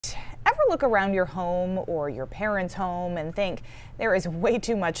Ever look around your home or your parents' home and think there is way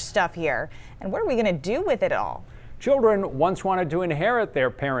too much stuff here? And what are we going to do with it all? Children once wanted to inherit their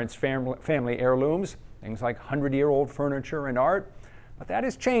parents' family heirlooms, things like 100-year-old furniture and art, but that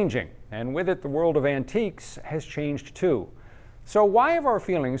is changing, and with it the world of antiques has changed too. So why have our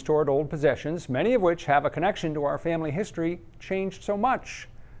feelings toward old possessions, many of which have a connection to our family history, changed so much?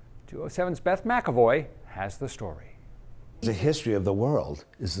 207's Beth McAvoy has the story. The history of the world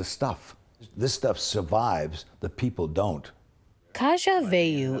is the stuff. This stuff survives, the people don't. Kaja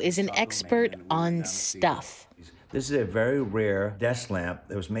Veyu is an expert on stuff. This is a very rare desk lamp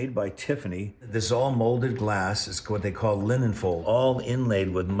that was made by Tiffany. This is all molded glass. It's what they call linen fold, all inlaid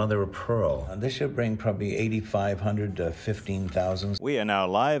with mother of pearl. And this should bring probably $8,500 to $15,000. We are now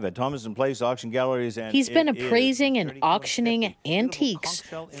live at Thomas & Place Auction Galleries. And he's been appraising and auctioning antiques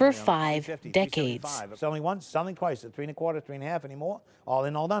for 5 decades. Selling once, selling twice at 3 1/4, 3 1/2 anymore. All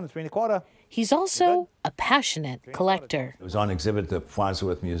in, all done, 3 1/4. He's also a passionate collector. It was on exhibit at the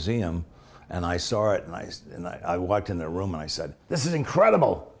Farnsworth Museum. And I saw it, and I walked in the room and I said, "This is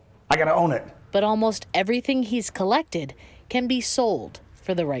incredible. I gotta own it." But almost everything he's collected can be sold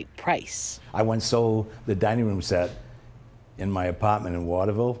for the right price. I once sold the dining room set in my apartment in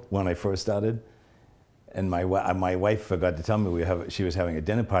Waterville when I first started. And my wife forgot to tell me she was having a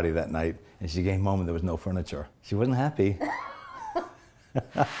dinner party that night, and she came home and there was no furniture. She wasn't happy.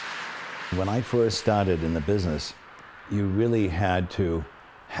 When I first started in the business, you really had to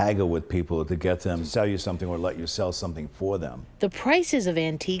haggle with people to get them to sell you something or let you sell something for them. The prices of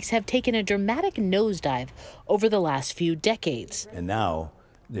antiques have taken a dramatic nosedive over the last few decades. And now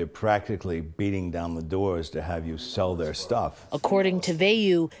they're practically beating down the doors to have you sell their stuff. According to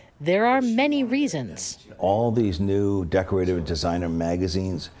Veyu, there are many reasons. All these new decorative designer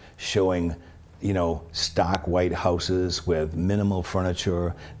magazines showing, you know, stock white houses with minimal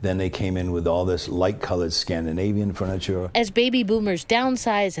furniture. Then they came in with all this light-colored Scandinavian furniture. As baby boomers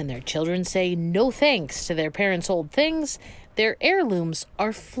downsize and their children say no thanks to their parents' old things, their heirlooms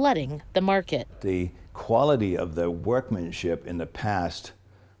are flooding the market. The quality of the workmanship in the past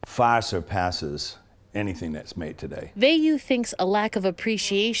far surpasses anything that's made today. Veyu thinks a lack of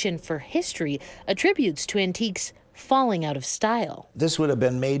appreciation for history attributes to antiques falling out of style. This would have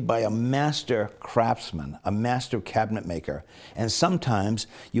been made by a master craftsman, a master cabinet maker. And sometimes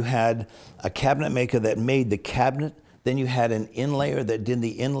you had a cabinet maker that made the cabinet, then you had an inlayer that did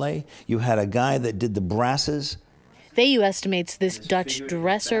the inlay, you had a guy that did the brasses. Veyu estimates this Dutch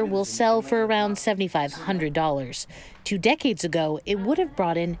dresser will sell for around $7,500. 2 decades ago, it would have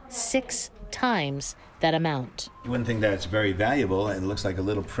brought in 6 times that amount. You wouldn't think that's very valuable, and it looks like a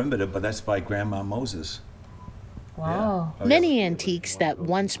little primitive, but that's by Grandma Moses. Wow. Yeah. Many antiques that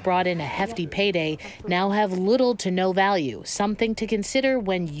once brought in a hefty payday now have little to no value, something to consider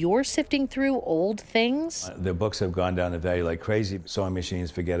when you're sifting through old things. The books have gone down in value like crazy. Sewing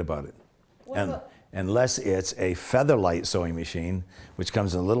machines, forget about it. Unless it's a Featherlight sewing machine, which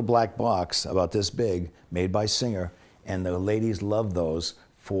comes in a little black box about this big, made by Singer, and the ladies love those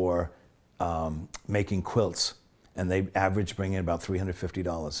for making quilts, and they average bring in about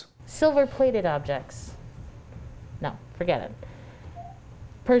 $350. Silver-plated objects. No, forget it.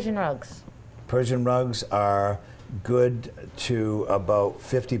 Persian rugs. Persian rugs are good to about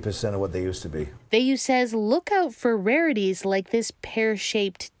 50% of what they used to be. Veyu says look out for rarities like this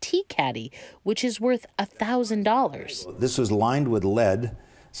pear-shaped tea caddy, which is worth $1,000. This was lined with lead.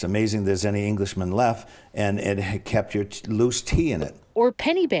 It's amazing there's any Englishman left, and it kept your loose tea in it. Or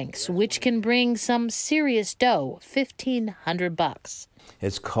penny banks, which can bring some serious dough, $1,500.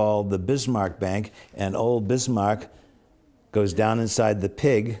 It's called the Bismarck Bank, and old Bismarck goes down inside the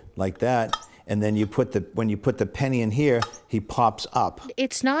pig like that, and then when you put the penny in here, he pops up.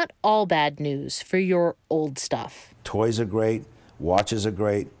 It's not all bad news for your old stuff. Toys are great, watches are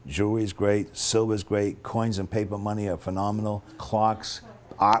great, jewelry's great, silver's great, coins and paper money are phenomenal, clocks,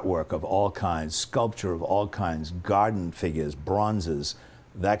 artwork of all kinds, sculpture of all kinds, garden figures, bronzes,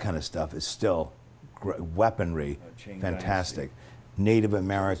 that kind of stuff is still weaponry, fantastic. Native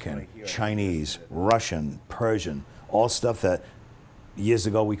American, Chinese, Russian, Persian, all stuff that years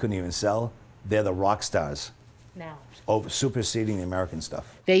ago we couldn't even sell. They're the rock stars now, superseding the American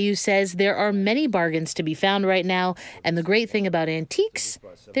stuff. Veyu says there are many bargains to be found right now, and the great thing about antiques,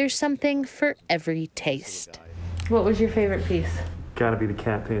 there's something for every taste. What was your favorite piece? Gotta be the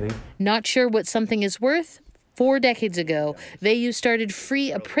cat painting. Not sure what something is worth? 4 decades ago, Veyu started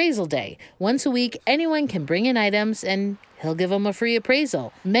Free Appraisal Day. Once a week, anyone can bring in items and he'll give them a free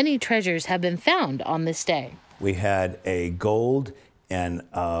appraisal. Many treasures have been found on this day. We had a gold and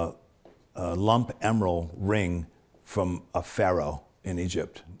a lump emerald ring from a pharaoh in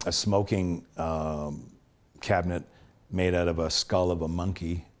Egypt. A smoking cabinet made out of a skull of a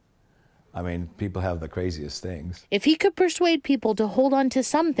monkey. I mean, people have the craziest things. If he could persuade people to hold on to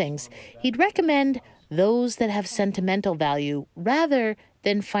some things, he'd recommend those that have sentimental value rather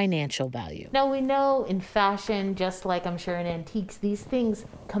than financial value. Now, we know in fashion, just like I'm sure in antiques, these things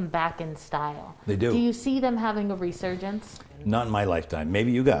come back in style. They do. Do you see them having a resurgence? Not in my lifetime.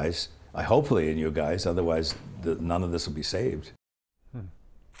 Maybe you guys. Hopefully in you guys. Otherwise, none of this will be saved.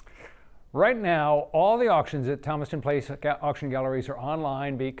 Right now, all the auctions at Thomaston Place auction galleries are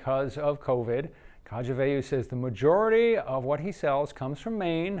online because of COVID. Kajaveyu says the majority of what he sells comes from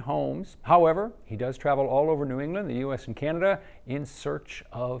Maine homes. However, he does travel all over New England, the U.S. and Canada in search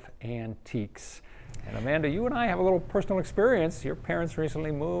of antiques. And Amanda, you and I have a little personal experience. Your parents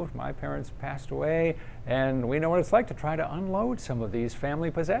recently moved, my parents passed away, and we know what it's like to try to unload some of these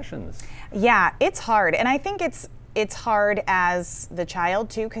family possessions. Yeah, it's hard, and I think it's hard as the child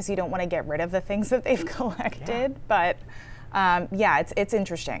too, because you don't want to get rid of the things that they've collected. Yeah. But yeah, it's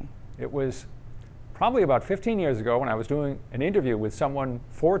interesting. It was probably about 15 years ago when I was doing an interview with someone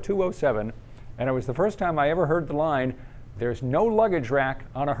for 207, and it was the first time I ever heard the line, "There's no luggage rack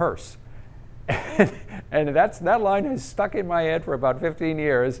on a hearse." And that line has stuck in my head for about 15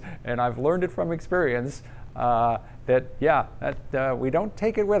 years, and I've learned it from experience that we don't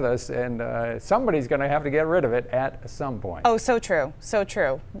take it with us, and somebody's going to have to get rid of it at some point. Oh, so true, so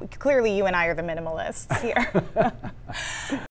true. Clearly you and I are the minimalists here.